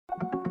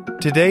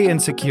Today in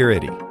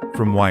Security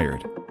from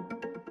Wired.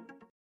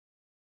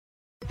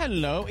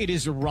 Hello, it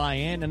is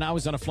Ryan, and I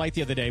was on a flight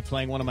the other day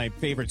playing one of my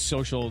favorite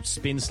social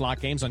spin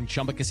slot games on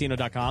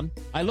ChumbaCasino.com.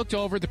 I looked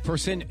over at the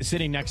person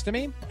sitting next to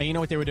me, and you know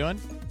what they were doing?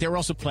 They were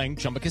also playing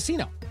Chumba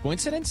Casino.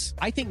 Coincidence?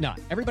 I think not.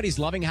 Everybody's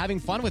loving having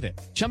fun with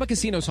it. Chumba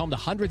Casino is home to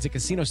hundreds of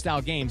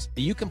casino-style games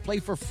that you can play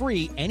for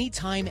free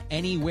anytime,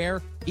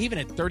 anywhere, even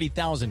at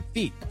 30,000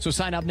 feet. So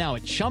sign up now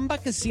at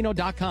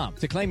ChumbaCasino.com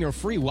to claim your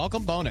free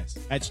welcome bonus.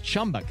 That's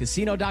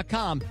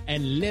ChumbaCasino.com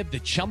and live the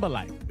Chumba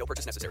life. No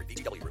purchase necessary.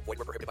 VGW. Void where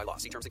prohibited by law.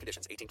 See terms and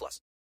conditions. 18+.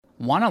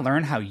 Want to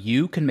learn how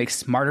you can make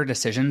smarter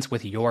decisions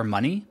with your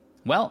money?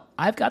 Well,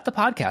 I've got the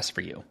podcast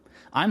for you.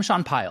 I'm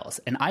Sean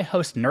Piles, and I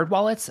host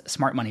NerdWallet's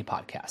Smart Money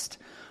Podcast.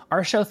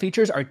 Our show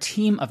features our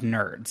team of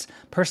nerds,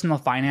 personal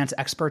finance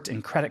experts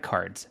in credit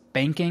cards,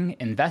 banking,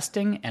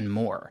 investing, and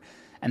more.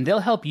 And they'll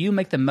help you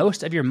make the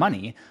most of your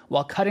money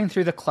while cutting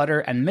through the clutter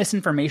and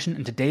misinformation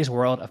in today's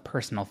world of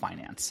personal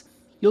finance.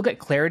 You'll get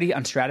clarity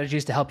on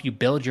strategies to help you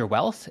build your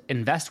wealth,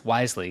 invest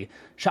wisely,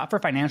 shop for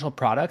financial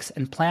products,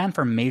 and plan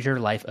for major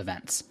life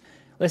events.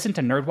 Listen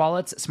to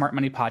NerdWallet's Smart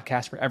Money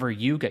Podcast wherever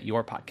you get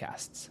your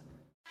podcasts.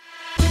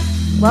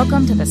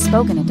 Welcome to the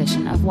spoken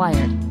edition of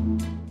Wired.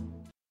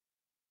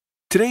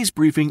 Today's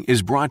briefing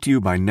is brought to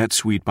you by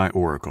NetSuite by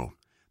Oracle,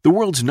 the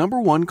world's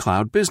 #1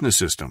 cloud business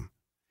system.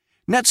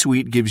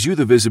 NetSuite gives you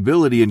the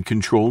visibility and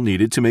control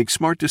needed to make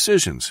smart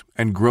decisions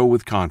and grow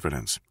with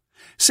confidence.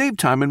 Save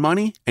time and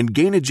money and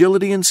gain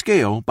agility and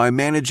scale by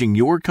managing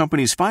your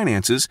company's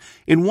finances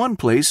in one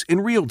place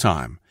in real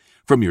time,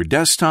 from your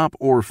desktop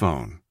or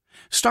phone.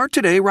 Start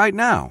today right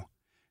now.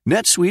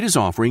 NetSuite is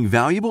offering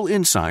valuable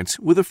insights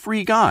with a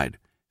free guide,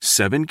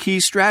 7 key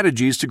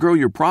strategies to grow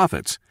your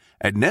profits,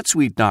 at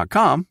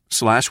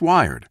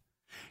netsuite.com/wired.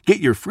 Get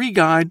your free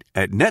guide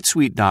at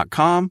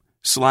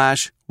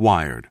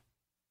netsuite.com/wired.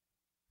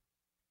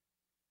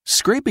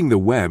 Scraping the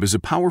web is a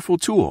powerful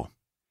tool.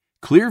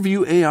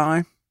 Clearview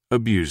AI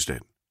abused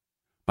it.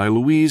 By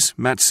Louise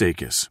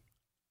Matsakis.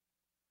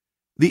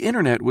 The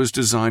internet was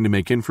designed to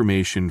make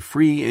information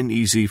free and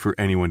easy for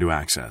anyone to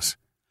access.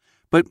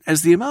 But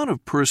as the amount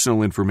of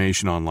personal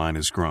information online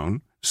has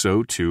grown,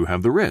 so too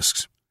have the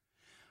risks.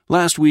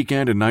 Last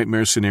weekend, a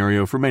nightmare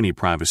scenario for many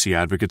privacy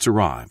advocates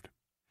arrived.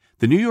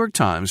 The New York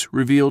Times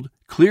revealed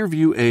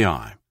Clearview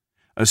AI,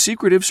 a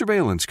secretive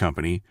surveillance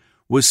company,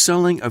 was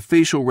selling a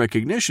facial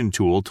recognition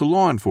tool to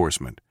law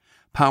enforcement,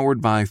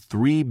 powered by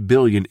 3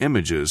 billion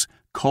images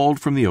culled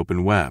from the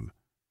open web.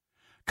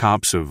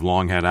 Cops have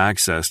long had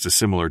access to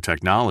similar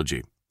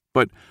technology,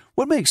 but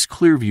what makes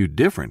Clearview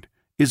different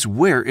is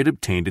where it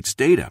obtained its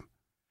data.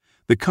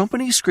 The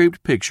company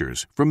scraped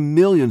pictures from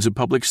millions of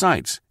public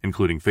sites,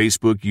 including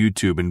Facebook,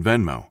 YouTube, and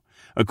Venmo,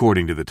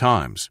 according to the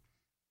Times.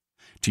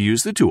 To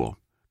use the tool,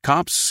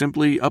 cops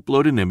simply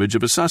upload an image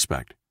of a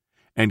suspect,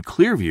 and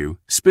Clearview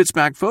spits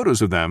back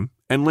photos of them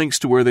and links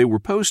to where they were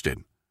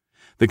posted.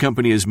 The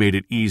company has made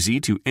it easy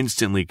to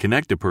instantly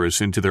connect a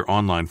person to their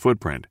online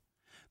footprint,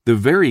 the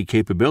very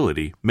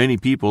capability many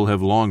people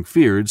have long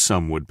feared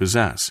some would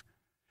possess.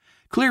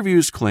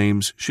 Clearview's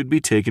claims should be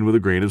taken with a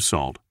grain of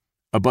salt.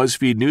 A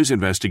BuzzFeed News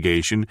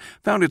investigation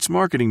found its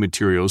marketing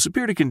materials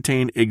appear to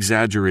contain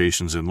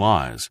exaggerations and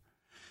lies.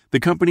 The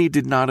company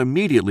did not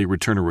immediately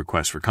return a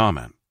request for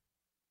comment.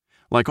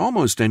 Like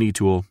almost any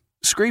tool,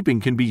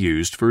 scraping can be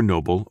used for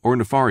noble or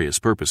nefarious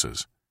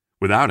purposes.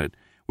 Without it,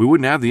 we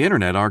wouldn't have the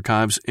Internet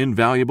Archive's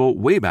invaluable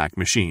Wayback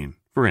Machine,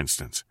 for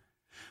instance.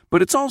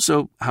 But it's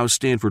also how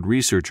Stanford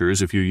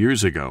researchers a few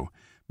years ago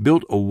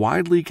built a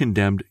widely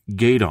condemned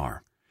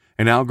gaydar,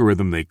 an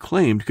algorithm they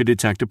claimed could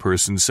detect a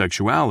person's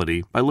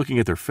sexuality by looking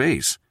at their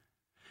face.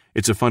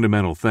 It's a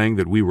fundamental thing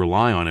that we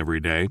rely on every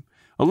day,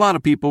 a lot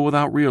of people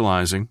without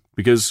realizing,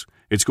 because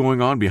it's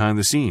going on behind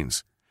the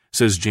scenes,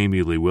 says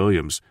Jamie Lee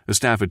Williams, a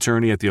staff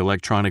attorney at the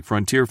Electronic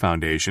Frontier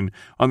Foundation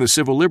on the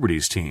Civil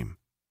Liberties team.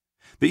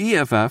 The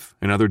EFF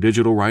and other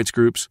digital rights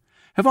groups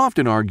have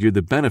often argued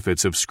the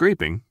benefits of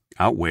scraping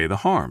outweigh the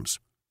harms.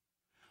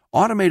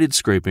 Automated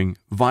scraping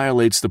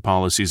violates the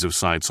policies of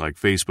sites like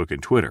Facebook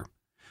and Twitter,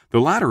 the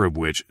latter of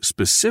which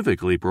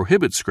specifically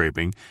prohibits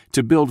scraping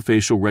to build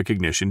facial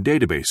recognition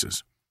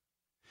databases.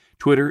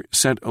 Twitter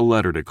sent a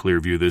letter to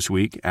Clearview this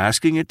week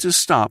asking it to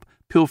stop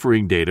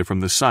pilfering data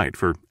from the site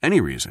for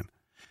any reason,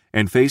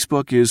 and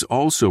Facebook is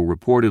also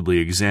reportedly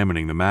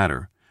examining the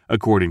matter,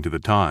 according to the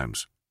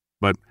Times.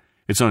 But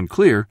it's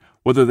unclear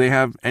whether they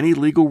have any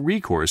legal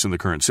recourse in the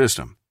current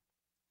system.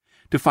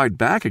 To fight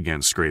back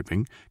against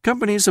scraping,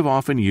 companies have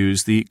often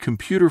used the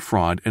Computer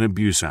Fraud and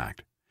Abuse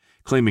Act,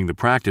 claiming the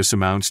practice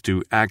amounts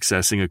to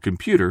accessing a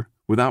computer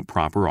without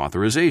proper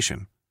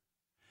authorization.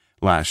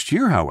 Last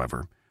year,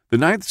 however, the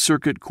Ninth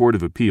Circuit Court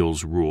of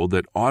Appeals ruled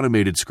that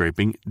automated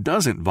scraping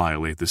doesn't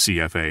violate the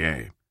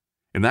CFAA.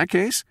 In that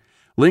case,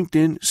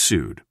 LinkedIn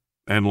sued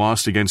and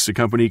lost against a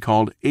company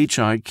called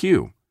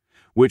HIQ,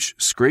 which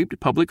scraped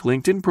public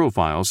LinkedIn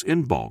profiles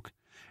in bulk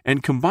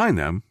and combined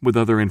them with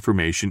other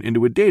information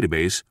into a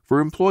database for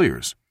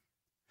employers.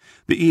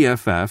 The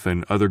EFF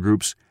and other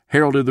groups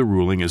heralded the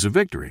ruling as a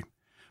victory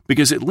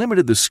because it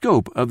limited the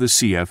scope of the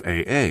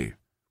CFAA,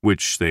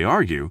 which, they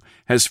argue,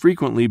 has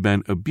frequently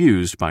been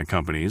abused by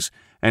companies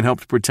and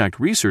helped protect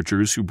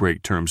researchers who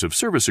break terms of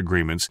service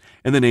agreements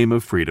in the name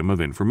of freedom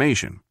of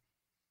information.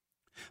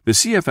 The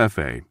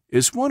CFFA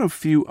is one of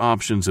few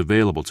options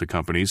available to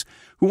companies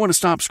who want to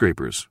stop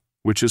scrapers,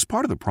 which is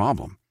part of the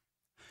problem.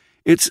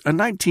 It's a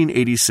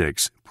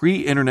 1986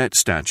 pre-internet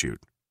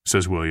statute,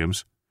 says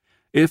Williams.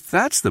 If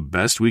that's the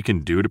best we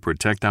can do to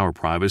protect our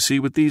privacy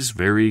with these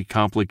very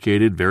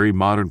complicated, very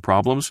modern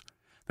problems,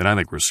 then I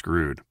think we're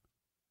screwed.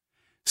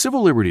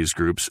 Civil liberties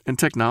groups and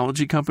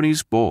technology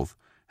companies both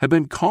have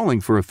been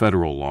calling for a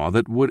federal law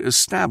that would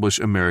establish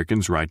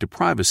Americans' right to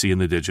privacy in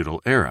the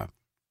digital era.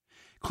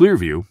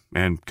 Clearview,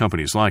 and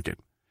companies like it,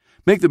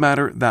 make the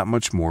matter that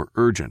much more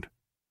urgent.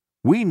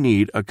 We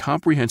need a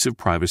comprehensive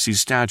privacy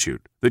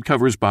statute that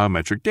covers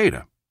biometric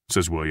data,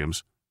 says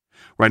Williams.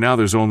 Right now,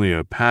 there's only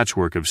a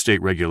patchwork of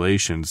state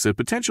regulations that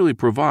potentially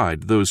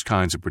provide those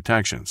kinds of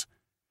protections.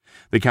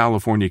 The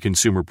California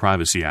Consumer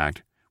Privacy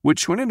Act,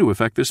 which went into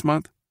effect this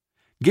month,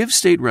 gives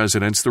state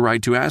residents the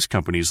right to ask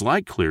companies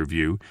like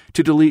Clearview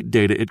to delete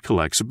data it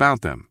collects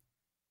about them.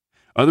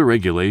 Other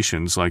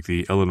regulations, like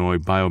the Illinois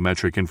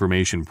Biometric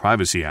Information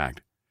Privacy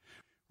Act,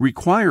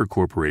 require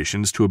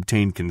corporations to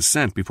obtain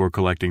consent before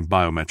collecting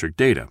biometric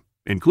data,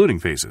 including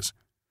faces.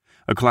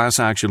 A class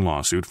action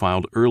lawsuit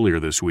filed earlier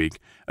this week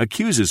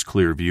accuses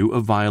Clearview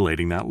of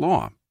violating that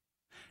law.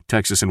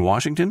 Texas and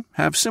Washington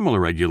have similar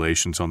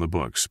regulations on the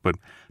books, but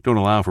don't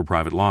allow for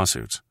private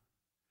lawsuits.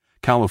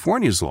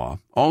 California's law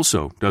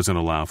also doesn't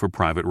allow for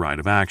private right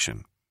of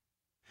action.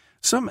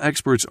 Some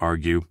experts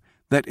argue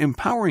that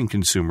empowering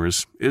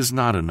consumers is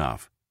not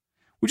enough.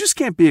 We just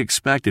can't be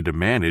expected to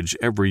manage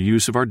every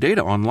use of our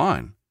data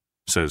online,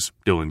 says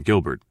Dylan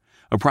Gilbert,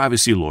 a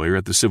privacy lawyer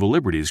at the civil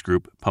liberties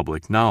group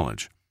Public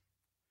Knowledge.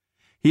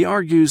 He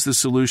argues the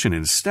solution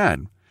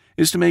instead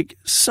is to make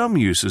some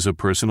uses of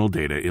personal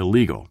data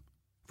illegal.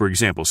 For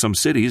example, some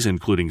cities,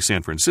 including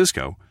San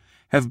Francisco,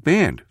 have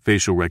banned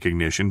facial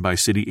recognition by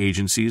city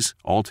agencies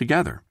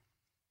altogether.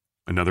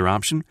 Another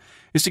option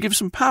is to give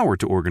some power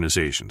to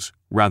organizations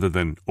rather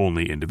than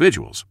only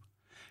individuals.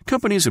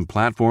 Companies and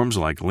platforms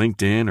like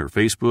LinkedIn or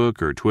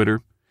Facebook or Twitter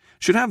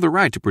should have the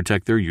right to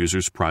protect their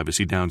users'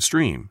 privacy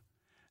downstream,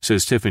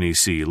 says Tiffany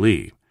C.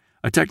 Lee,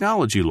 a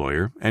technology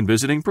lawyer and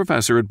visiting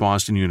professor at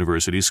Boston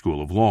University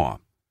School of Law.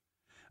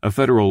 A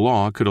federal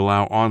law could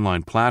allow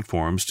online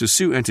platforms to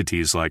sue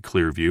entities like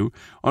Clearview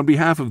on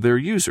behalf of their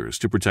users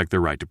to protect their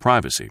right to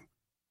privacy.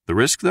 The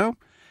risk, though,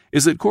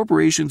 is that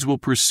corporations will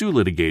pursue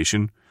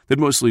litigation that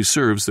mostly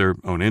serves their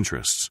own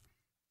interests.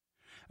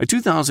 A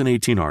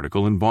 2018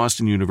 article in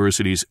Boston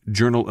University's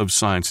Journal of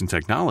Science and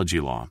Technology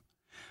Law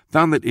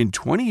found that in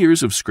 20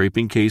 years of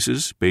scraping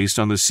cases based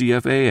on the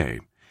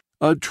CFAA,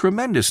 a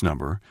tremendous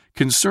number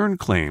concern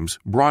claims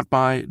brought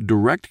by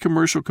direct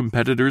commercial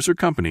competitors or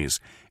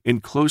companies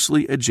in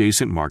closely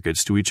adjacent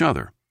markets to each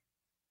other.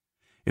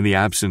 In the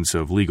absence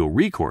of legal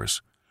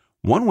recourse,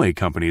 one way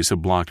companies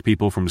have blocked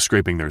people from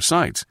scraping their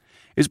sites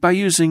is by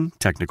using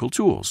technical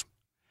tools.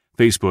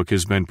 Facebook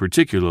has been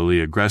particularly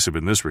aggressive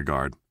in this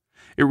regard.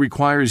 It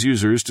requires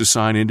users to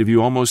sign in to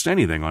view almost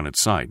anything on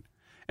its site,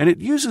 and it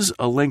uses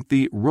a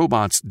lengthy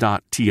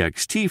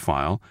robots.txt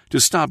file to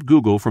stop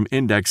Google from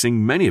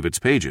indexing many of its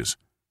pages.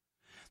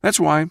 That's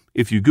why,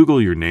 if you Google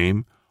your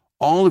name,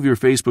 all of your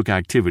Facebook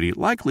activity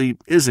likely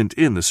isn't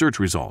in the search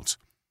results.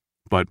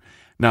 But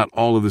not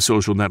all of the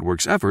social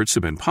network's efforts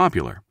have been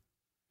popular.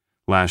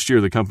 Last year,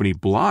 the company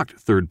blocked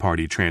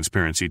third-party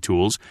transparency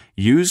tools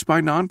used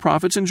by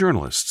nonprofits and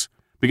journalists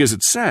because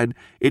it said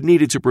it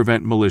needed to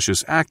prevent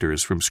malicious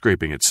actors from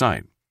scraping its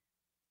site.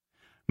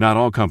 Not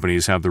all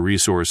companies have the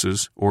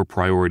resources or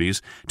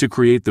priorities to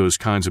create those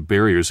kinds of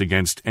barriers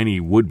against any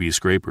would-be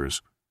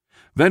scrapers.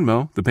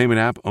 Venmo, the payment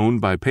app owned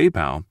by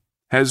PayPal,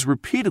 has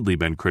repeatedly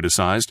been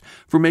criticized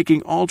for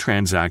making all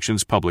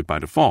transactions public by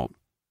default.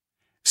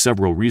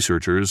 Several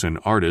researchers and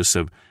artists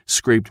have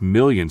scraped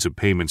millions of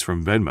payments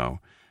from Venmo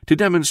to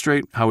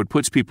demonstrate how it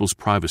puts people's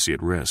privacy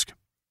at risk.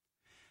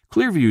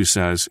 Clearview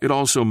says it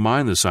also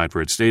mined the site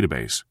for its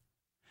database.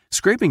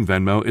 Scraping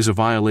Venmo is a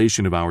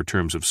violation of our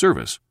terms of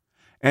service,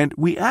 and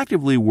we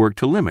actively work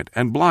to limit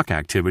and block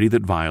activity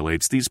that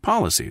violates these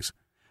policies,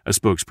 a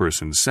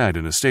spokesperson said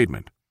in a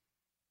statement.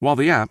 While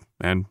the app,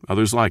 and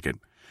others like it,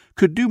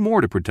 could do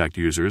more to protect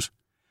users,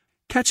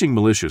 catching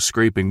malicious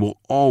scraping will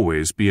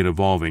always be an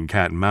evolving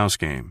cat-and-mouse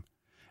game,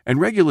 and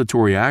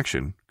regulatory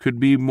action could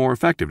be more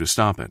effective to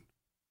stop it.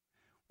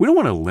 We don't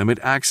want to limit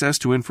access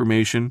to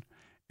information,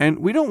 and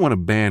we don't want to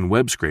ban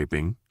web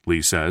scraping,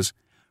 Lee says,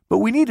 but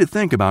we need to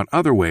think about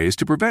other ways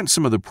to prevent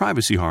some of the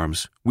privacy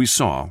harms we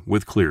saw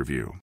with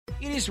Clearview.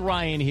 It is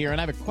Ryan here, and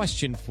I have a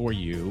question for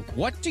you.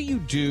 What do you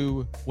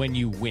do when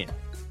you win?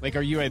 Like,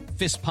 are you a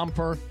fist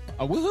pumper?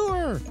 A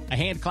woohooer, a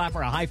hand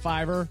clapper, a high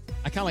fiver.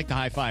 I kind of like the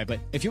high five, but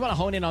if you want to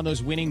hone in on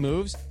those winning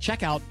moves,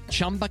 check out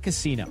Chumba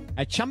Casino.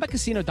 At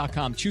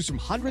ChumbaCasino.com, choose from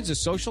hundreds of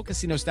social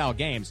casino style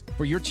games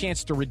for your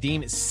chance to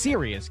redeem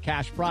serious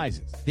cash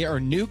prizes. There are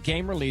new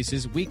game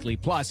releases weekly,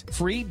 plus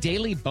free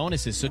daily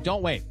bonuses. So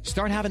don't wait.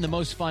 Start having the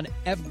most fun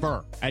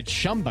ever at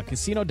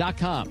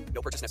ChumbaCasino.com.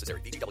 No purchase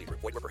necessary. VGW Group.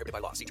 Void where prohibited by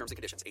law. See terms and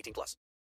conditions. 18+.